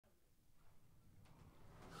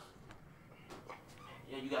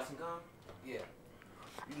got some gum? Yeah.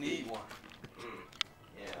 You need one.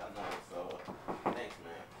 Yeah, I know. So, thanks,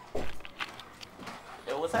 man.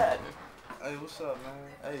 Yo, what's happening? Hey, what's up,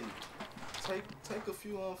 man? Hey, take a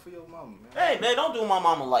few on for your mama, man. Hey, man, don't do my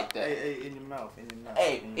mama like that. Hey, in your mouth, in your mouth.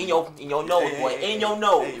 Hey, in your nose, boy. In your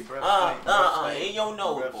nose. Hey, breath in your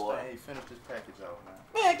nose, boy. Hey, finish this package out, man.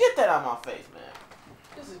 Man, get that out of my face, man.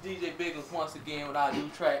 This is DJ Biggles once again with our new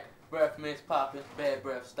track, Breathmints, Poppin, Bad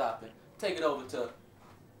Breath, Stoppin. Take it over to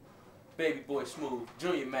Baby Boy Smooth,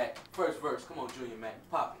 Junior Mac. First verse, come on, Junior Mac,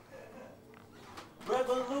 Poppin.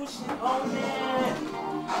 Revolution on it.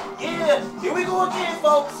 Yeah, here we go again,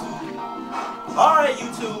 folks. Alright,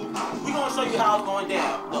 YouTube, we're gonna show you how it's going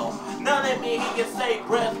down. No, now let me hear you say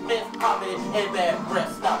breath mints poppin' and bad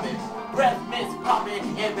breath stoppin'. Breath mints poppin'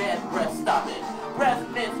 and bad breath stoppin'. Breath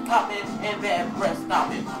mints poppin' and bad breath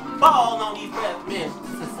stoppin'. Ball on these breath mints.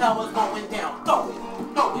 This is how it's going down. Throw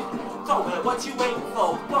it, throw it, throw it. What you waiting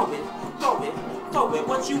for? Throw it, throw it, throw it.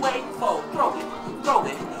 What you waiting for? Throw it, throw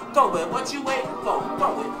it. Throw it, what you waiting for?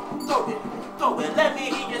 Throw it, throw it, throw it. Let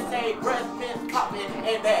me hear you say breath mints poppin'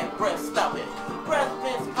 and bad breath stoppin'. Breath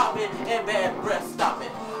mints poppin' and bad breath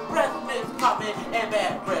stoppin'. Breath mints poppin' and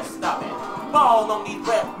bad breath stoppin'. Ball on these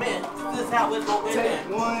breath mints. This is how it's going down.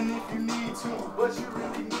 Take one if you need to, but you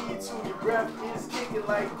really need to. Your breath is kicking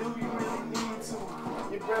like, do you really need to?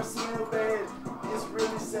 Your breath smell bad. It's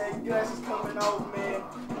really sad. Gas is coming out, man.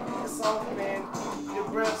 It's on, man. Your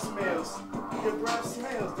breath smells. Your breath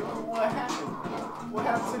smells. Dude, what happened? What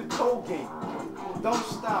happened to the Colgate? Well, don't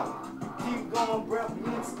stop. Keep going. Breath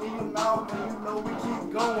mints in your mouth, and you know we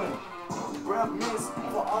keep going. Breath mints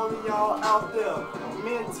for all of y'all out there.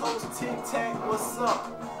 Mentos, Tic Tac, what's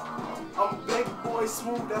up? I'm Baby Boy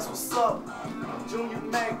Smooth, that's what's up. Junior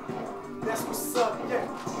Mac, that's what's up, yeah.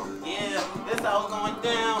 Yeah, that's how it's going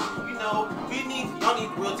down. You know, y'all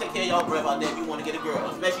need to really take care of y'all breath out there if you want to get a girl,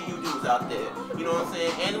 especially you dudes out there. You know what I'm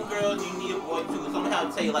saying? And them girls, you need a boy too. So I'm gonna have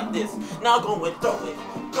to tell you like this. Now go and throw it,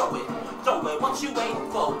 throw it, throw it. What you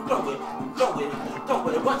waiting for? Throw it, throw it, throw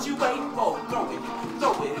it. What you waiting for? Throw it,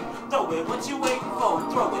 throw it, throw it. What you waiting for?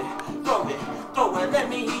 Throw it, throw it, throw it. Let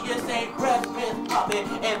me hear you say breath mints poppin'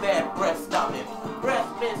 and bad breath stoppin'. Breath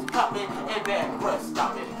mints poppin' and bad breath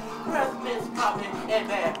stoppin'. Breath mints poppin' and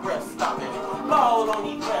bad breath stoppin'. Ball on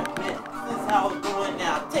these breath mints. This is how it's going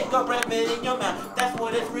now. Take a breath mint in your mouth. That's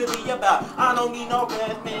what it's really about. I don't need no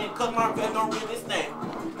breath mint, cause my breath don't really stink.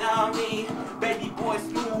 Now I mean, Baby Boy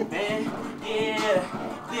Smooth, man. Yeah,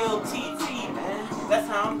 Lil TT, man. That's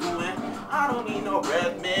how I'm doing. I don't need no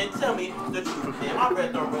breath mint. Tell me the truth, man. My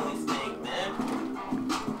breath don't really stink, man.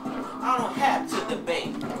 I don't have to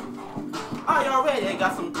debate. I already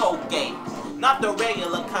got some Colgate. Not the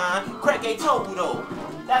regular kind, crack a total.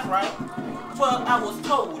 That's right, 12 hours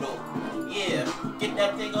total. Yeah, get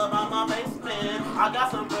that thing up out my face, man. I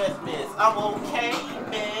got some breath mints, I'm okay,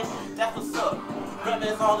 man. That's what's up.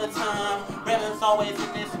 Breathmints all the time. Breathmints always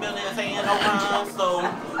in this building saying no rhyme. So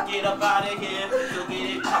get up out of here, so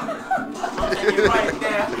get it poppin'. I'm taking it right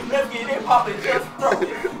there. Let's get it poppin'. Just throw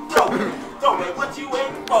it, throw it, throw it. What you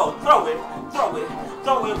waiting for? Throw it, throw it,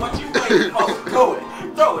 throw it. What you waiting for? Throw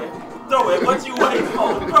it, throw it. Throw it, what you waiting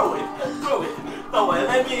for? Throw it, throw it, throw it.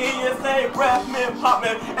 Let me hear you say breath mint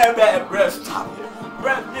poppin' and bad breath stoppin'.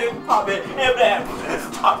 Breath mint poppin' and bad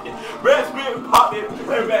breath stoppin'. Breath mint poppin'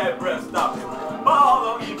 and bad breath stoppin'. Ball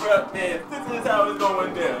on these breath mints. This is how it's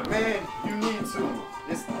going down. Man, you need to.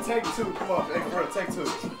 It's take two. Come on, hey, bro, take two.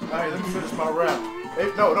 All right, let me finish my rap.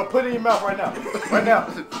 Hey, no, put it in your mouth right now. Right now.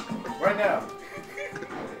 Right now.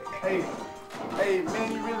 Hey, man,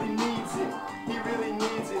 he really needs it. He really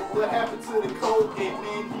needs it. What happened to the Colgate,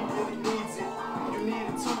 man? He really needs it. You need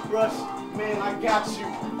a toothbrush, man, I got you.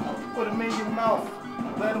 Put them in your mouth.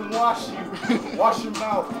 Let them wash you. Wash your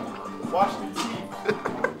mouth. Wash your teeth.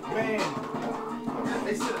 Man.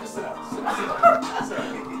 Hey, sit up, sit up. Sit up. Sit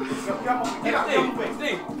up. Get out,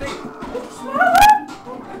 Steve.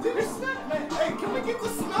 Did you smell, man? Hey, can we get the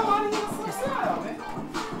smell out of here? Sit down, man.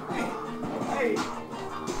 Hey.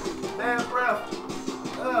 Bad breath.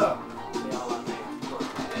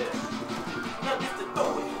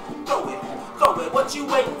 Throw it, what you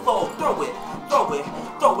waiting for? Throw it, throw it,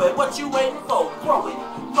 throw it, what you waiting for? Throw it,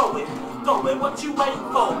 throw it, throw it, what you waiting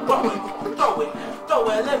for? Throw it, throw it, throw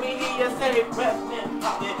it. Let me hear you say breath mint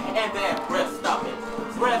poppin' and bad breath stoppin'.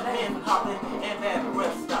 Breath mint poppin' and bad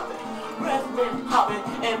breath stoppin'. Breath mint poppin'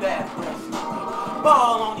 and bad breath stoppin'.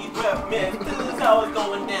 Ball on these breath mints. This is how it's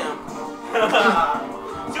going down.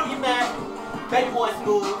 Junior Mac, Baby Boy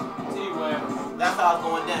Smooth. That's how it's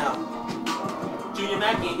going down. Junior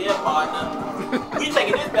Mac in here, partner. We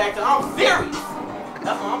taking this back to I'm serious.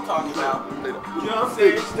 That's what I'm talking about. You know what I'm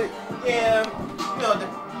saying? Yeah, you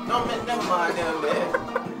know, never mind them,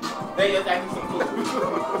 man. They just acting some fool.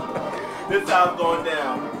 This how it's going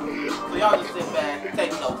down. So y'all just sit back and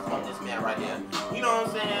take notes from this man right here. You know what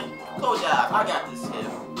I'm saying? Close your eyes. I got this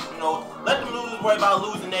here. You know, let them losers worry about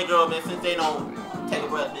losing their girl, man, since they don't take a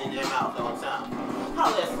breath in their mouth all the time.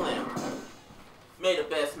 Holla at Slim. May the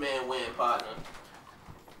best man win, partner.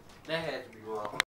 That had to be wrong.